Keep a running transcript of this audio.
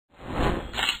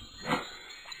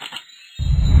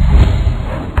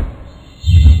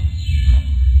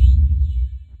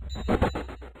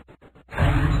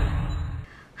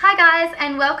guys,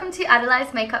 and welcome to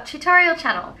EyedolizeMakeup tutorial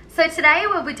channel. So today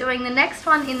we'll be doing the next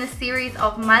one in the series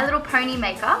of My Little Pony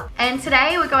makeup, and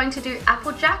today we're going to do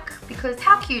Applejack because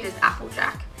how cute is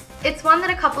Applejack? It's one that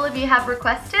a couple of you have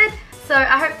requested, so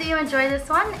I hope that you enjoy this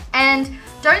one, and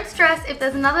don't stress if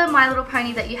there's another My Little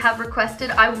Pony that you have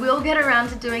requested. I will get around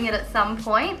to doing it at some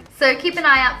point, so keep an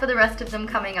eye out for the rest of them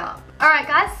coming up. Alright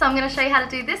guys, so I'm going to show you how to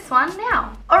do this one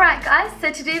now. Alright guys,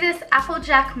 so to do this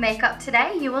Applejack makeup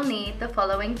today, you will need the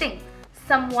following things.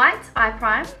 Some white eye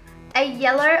prime, a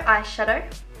yellow eyeshadow,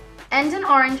 and an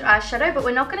orange eyeshadow, but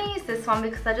we're not going to use this one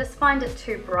because I just find it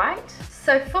too bright.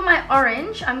 So for my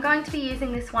orange, I'm going to be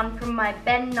using this one from my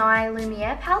Ben Nye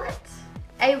Lumiere palette,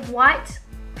 a white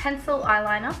pencil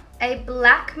eyeliner, a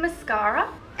black mascara,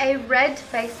 a red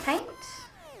face paint,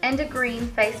 and a green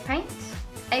face paint,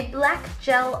 a black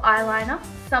gel eyeliner,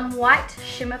 some white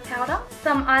shimmer powder,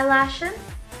 some eyelashes,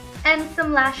 and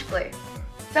some lash glue.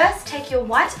 First, take your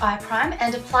white eye prime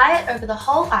and apply it over the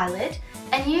whole eyelid,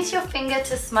 and use your finger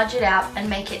to smudge it out and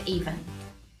make it even.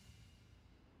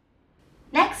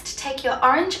 Next, take your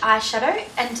orange eyeshadow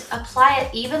and apply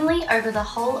it evenly over the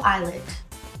whole eyelid.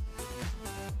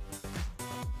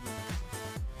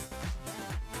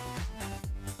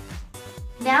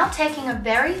 Now, taking a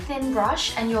very thin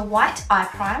brush and your white eye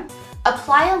prime,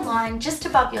 apply a line just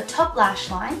above your top lash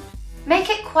line.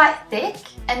 Make it quite thick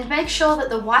and make sure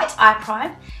that the white eye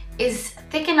prime is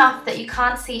thick enough that you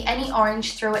can't see any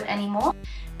orange through it anymore,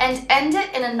 and end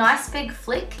it in a nice big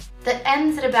flick that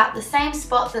ends at about the same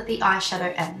spot that the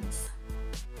eyeshadow ends.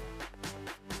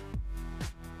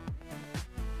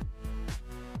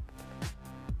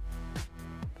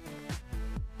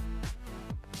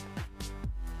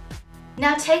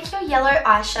 Now take your yellow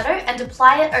eyeshadow and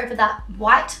apply it over that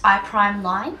white eye prime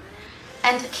line,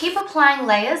 and keep applying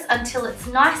layers until it's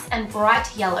nice and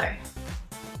bright yellow.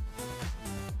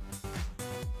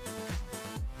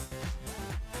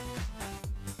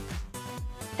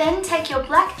 Then take your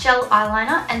black gel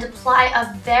eyeliner and apply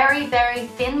a very, very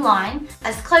thin line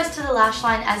as close to the lash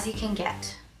line as you can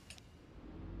get.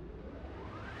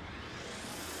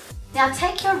 Now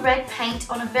take your red paint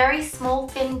on a very small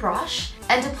thin brush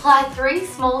and apply 3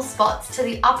 small spots to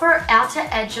the upper outer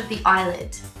edge of the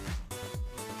eyelid.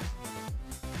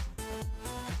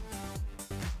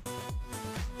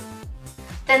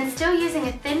 Then, still using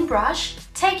a thin brush,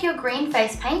 take your green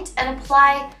face paint and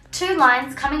apply 2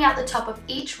 lines coming out the top of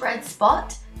each red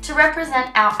spot to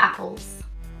represent our apples.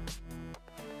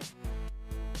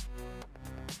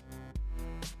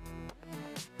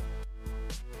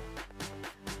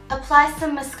 Apply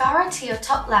some mascara to your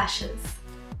top lashes.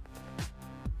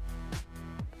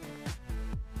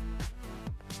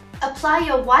 Apply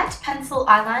your white pencil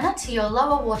eyeliner to your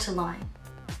lower waterline.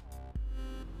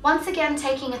 Once again,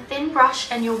 taking a thin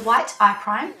brush and your white eye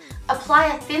prime, apply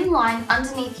a thin line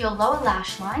underneath your lower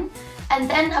lash line, and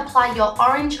then apply your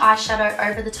orange eyeshadow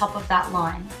over the top of that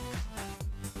line.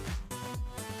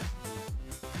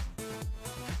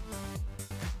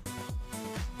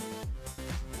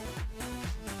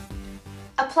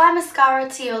 Apply mascara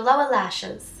to your lower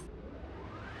lashes.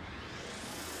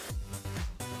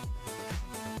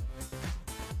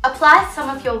 Apply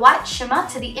some of your white shimmer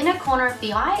to the inner corner of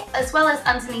the eye as well as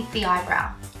underneath the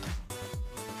eyebrow.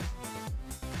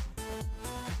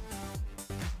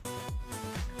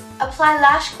 Apply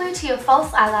lash glue to your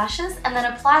false eyelashes and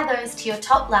then apply those to your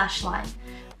top lash line.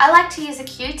 I like to use a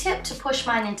Q-tip to push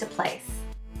mine into place.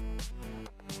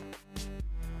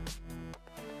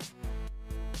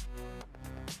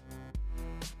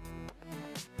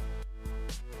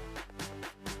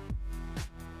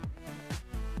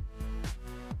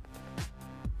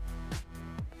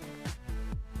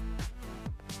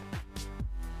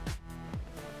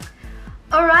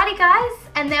 Alrighty guys,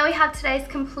 and there we have today's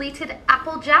completed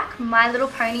Applejack My Little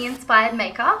Pony inspired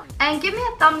makeup. And give me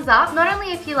a thumbs up, not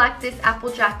only if you like this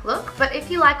Applejack look, but if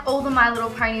you like all the My Little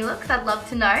Pony looks, I'd love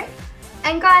to know.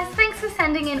 And guys, thanks for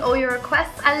sending in all your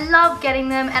requests. I love getting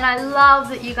them, and I love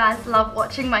that you guys love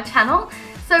watching my channel.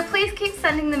 So please keep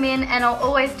sending them in, and I'll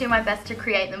always do my best to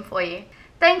create them for you.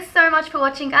 Thanks so much for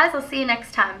watching guys, I'll see you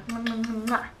next time.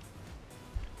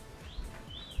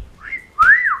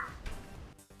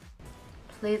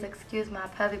 Please excuse my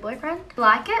pervy boyfriend.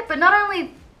 Like it, but not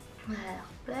only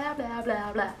blah blah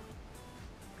blah blah.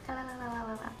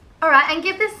 Alright, and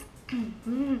give this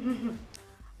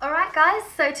alright guys,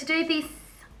 so to do these